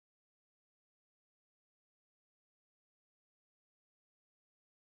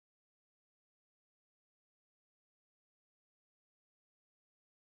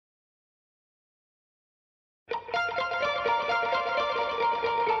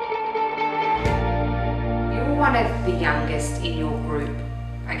one of the youngest in your group,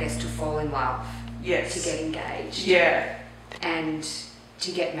 I guess, to fall in love? Yes. To get engaged? Yeah. And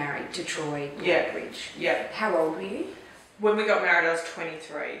to get married to Troy Broadbridge? Yeah. How old were you? When we got married, I was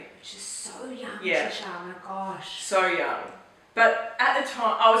 23. Which is so young, Yeah. Trisha, oh my gosh. So young. But at the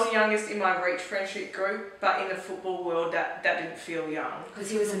time, I was the youngest in my Reach friendship group, but in the football world, that didn't feel young.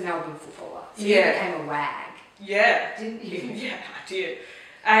 Because he was a Melbourne footballer. So Yeah. you became a wag. Yeah. Didn't you? Yeah, I did.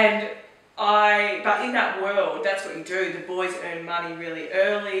 But in that world, that's what you do. The boys earn money really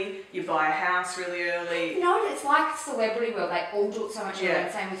early, you buy a house really early. No, it's like celebrity world. They all do it so much earlier. Yeah.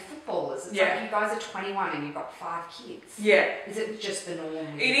 And same with footballers. It's Yeah. like you guys are 21 and you've got 5 kids. Yeah. Is it just the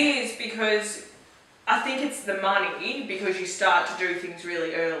norm? It is, because I think it's the money, because you start to do things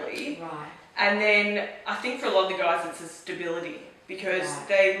really early. Right. And then I think for a lot of the guys it's the stability, because Right.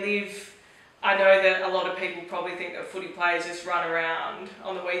 they live. I know that a lot of people probably think that footy players just run around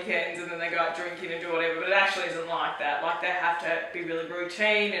on the weekends and then they go out drinking and do whatever, but it actually isn't like that. Like, they have to be really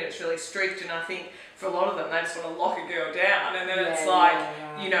routine and it's really strict, and I think for a lot of them they just want to lock a girl down and then it's like,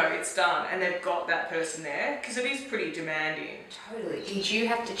 you know, it's done, and they've got that person there, because it is pretty demanding. Totally. Did you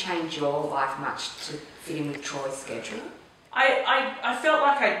have to change your life much to fit in with Troy's schedule? I felt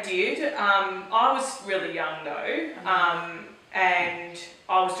like I did. I was really young though. And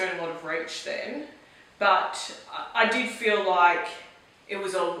I was doing a lot of Reach then, but I did feel like it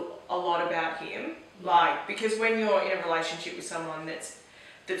was a lot about him. Like, because when you're in a relationship with someone that's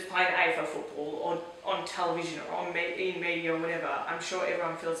playing AFL football or on television or in media or whatever, I'm sure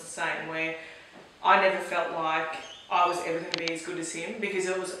everyone feels the same, where I never felt like I was ever going to be as good as him, because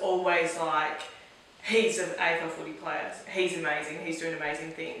it was always like, he's an AFL footy player, he's amazing, he's doing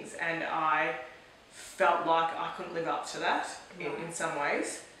amazing things, and I felt like I couldn't live up to that in some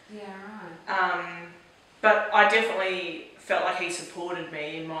ways. Yeah, right. But I definitely felt like he supported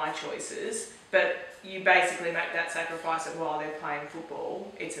me in my choices, but you basically make that sacrifice that while they're playing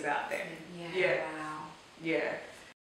football, it's about them. Yeah. Wow. Yeah.